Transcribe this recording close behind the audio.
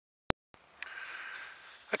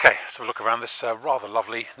Okay, so have a look around this rather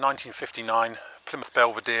lovely 1959 Plymouth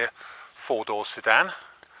Belvedere four-door sedan,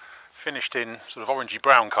 finished in sort of orangey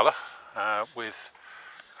brown colour with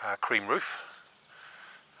cream roof.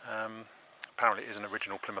 Apparently it is an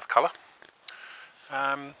original Plymouth colour,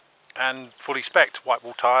 and fully spec'd, white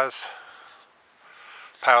wall tyres,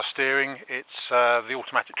 power steering. It's the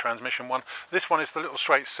automatic transmission one. This one is the little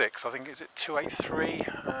straight six. I think is it 283.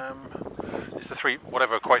 It's the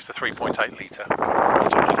whatever equates to 3.8 litre.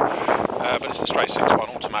 But it's the straight six one,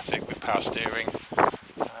 automatic with power steering.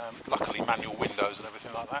 Luckily manual windows and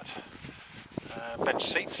everything like that.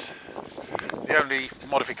 Bench seats. The only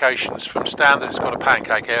modifications from standard, it's got a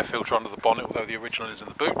pancake air filter under the bonnet, although the original is in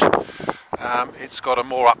the boot. It's got a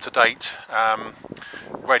more up-to-date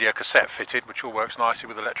radio cassette fitted, which all works nicely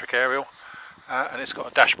with electric aerial, and it's got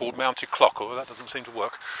a dashboard mounted clock, although that doesn't seem to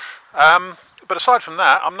work. But aside from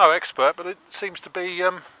that, I'm no expert, but it seems to be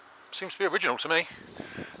original to me,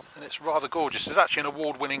 and it's rather gorgeous. It's actually an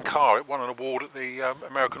award-winning car. It won an award at the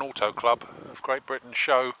American Auto Club of Great Britain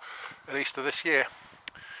show at Easter this year.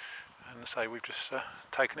 And say we've just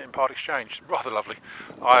taken it in part exchange. Rather lovely.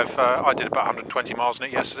 I did about 120 miles in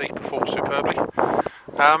it yesterday. Performed superbly.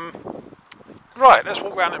 Right, let's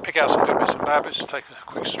walk around and pick out some good bits and bad bits. Take a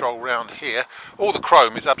quick stroll around here. All the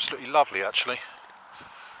chrome is absolutely lovely, actually.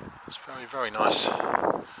 It's very, very nice.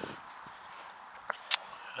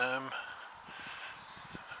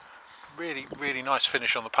 Really, really nice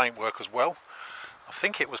finish on the paintwork as well. I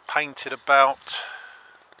think it was painted about,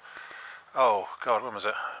 oh God, when was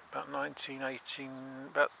it? About 1918,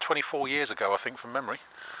 about 24 years ago, I think, from memory.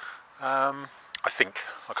 I think.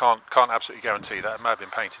 I can't absolutely guarantee that. It may have been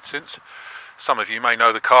painted since. Some of you may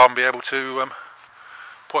know the car and be able to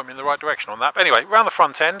point me in the right direction on that. But anyway, around the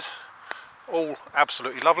front end, all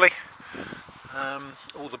absolutely lovely.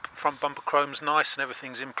 All the front bumper chrome's nice and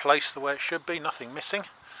everything's in place the way it should be, nothing missing.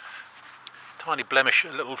 Tiny blemish,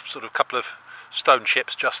 a little sort of couple of stone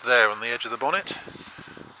chips just there on the edge of the bonnet,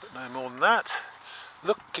 but no more than that.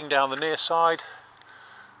 Looking down the near side,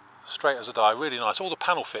 straight as a die, really nice. All the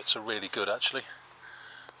panel fits are really good, actually.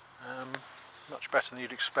 Much better than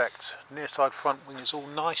you'd expect. Near side front wing is all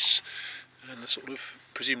nice, and the sort of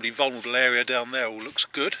presumably vulnerable area down there all looks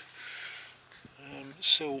good.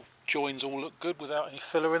 Sill joins all look good without any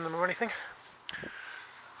filler in them or anything.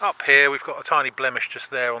 Up here we've got a tiny blemish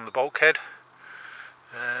just there on the bulkhead,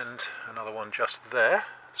 and another one just there.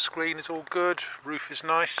 Screen is all good, roof is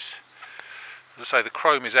nice. As I say, the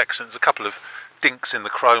chrome is excellent. There's a couple of dinks in the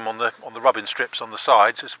chrome on the rubbing strips on the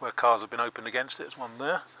sides. This is where cars have been opened against it. There's one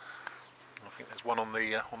there. I think there's one on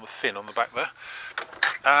the fin on the back there.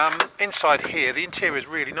 Inside here, the interior is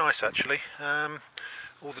really nice, actually.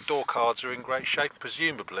 All the door cards are in great shape.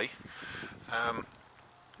 Presumably,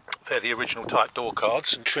 they're the original type door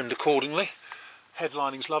cards and trimmed accordingly.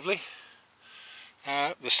 Headlining's lovely.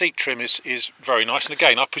 The seat trim is very nice, and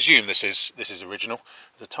again I presume this is original.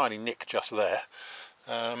 There's a tiny nick just there.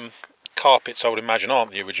 Carpets I would imagine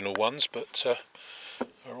aren't the original ones, but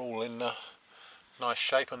are all in nice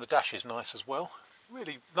shape, and the dash is nice as well.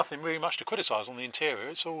 Really nothing really much to criticise on the interior.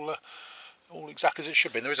 It's all exactly as it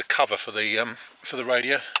should be. And there is a cover for the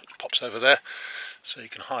radio. It pops over there, so you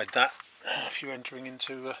can hide that if you're entering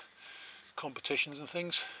into competitions and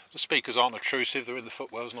things. The speakers aren't obtrusive. They're in the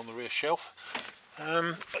footwells and on the rear shelf.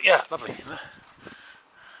 But yeah, lovely.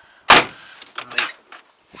 And the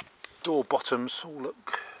door bottoms all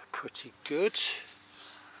look pretty good.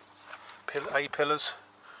 A-pillars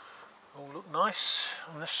all look nice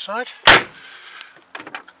on this side.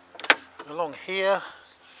 Along here,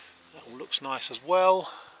 that all looks nice as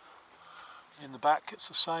well. In the back it's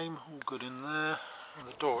the same, all good in there. And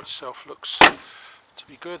the door itself looks to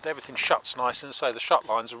be good. Everything shuts nice, and as I say, the shut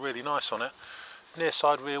lines are really nice on it. Near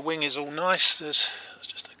side rear wing is all nice. There's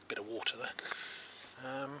just a bit of water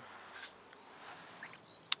there.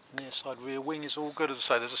 Near side rear wing is all good. As I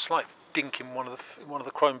say, there's a slight dink in one of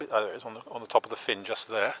the chrome bits. Oh, there it is on the top of the fin just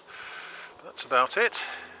there. But that's about it.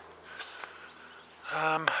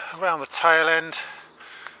 Around the tail end,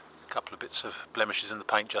 a couple of bits of blemishes in the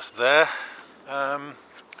paint just there.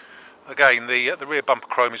 Again, the rear bumper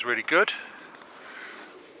chrome is really good.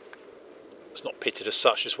 It's not pitted as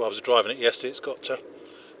such, just while I was driving it yesterday. It's got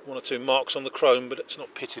one or two marks on the chrome, but it's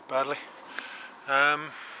not pitted badly. So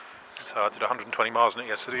I did 120 miles in it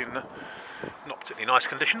yesterday in not particularly nice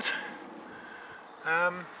conditions.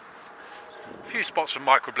 A few spots of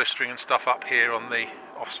micro blistering and stuff up here on the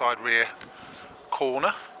offside rear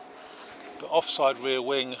corner, but offside rear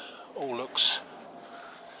wing all looks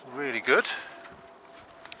really good.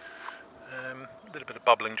 A little bit of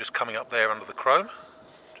bubbling just coming up there under the chrome,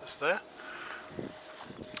 just there.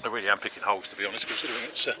 really am picking holes, to be honest, considering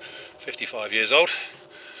it's 55 years old.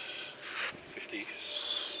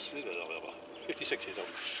 56 years old.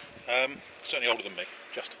 Certainly older than me,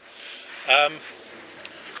 just.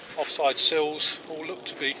 Offside sills all look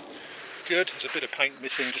to be good. There's a bit of paint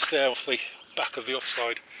missing just there off the back of the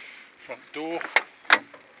offside front door.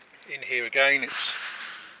 In here again, it's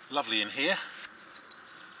lovely in here.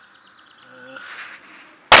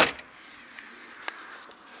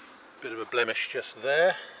 Bit of a blemish just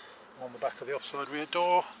there on the back of the offside rear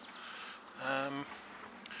door.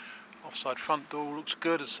 Offside front door looks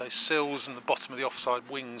good, as I say, sills and the bottom of the offside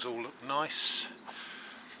wings all look nice.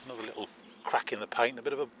 Another little crack in the paint, a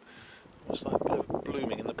bit of a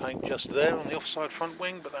blooming in the paint just there on the offside front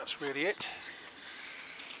wing, but that's really it.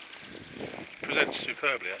 Presents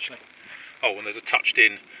superbly, actually. Oh, and there's a touched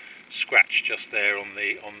in scratch just there on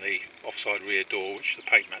the offside rear door, which the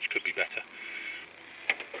paint match could be better.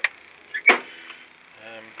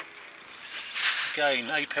 Again,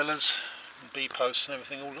 A-pillars and B-posts and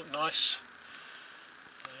everything all look nice.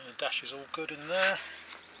 The dash is all good in there.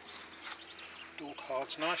 Door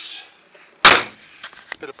card's nice.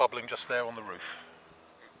 Bit of bubbling just there on the roof.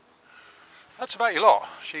 That's about your lot.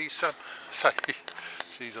 She's a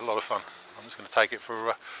lot of fun. I'm just going to take it for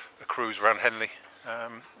a cruise around Henley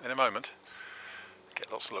in a moment.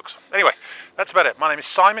 Get lots of looks. Anyway, that's about it. My name is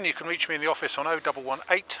Simon. You can reach me in the office on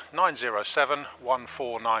 0118 907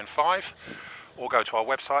 1495, or go to our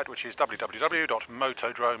website, which is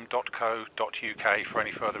www.motodrome.co.uk for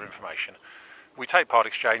any further information. We take part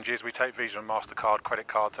exchanges. We take Visa and MasterCard credit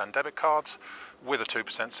cards and debit cards with a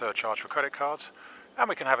 2% surcharge for credit cards, and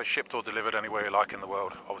we can have it shipped or delivered anywhere you like in the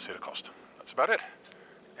world, obviously at a cost. That's about it.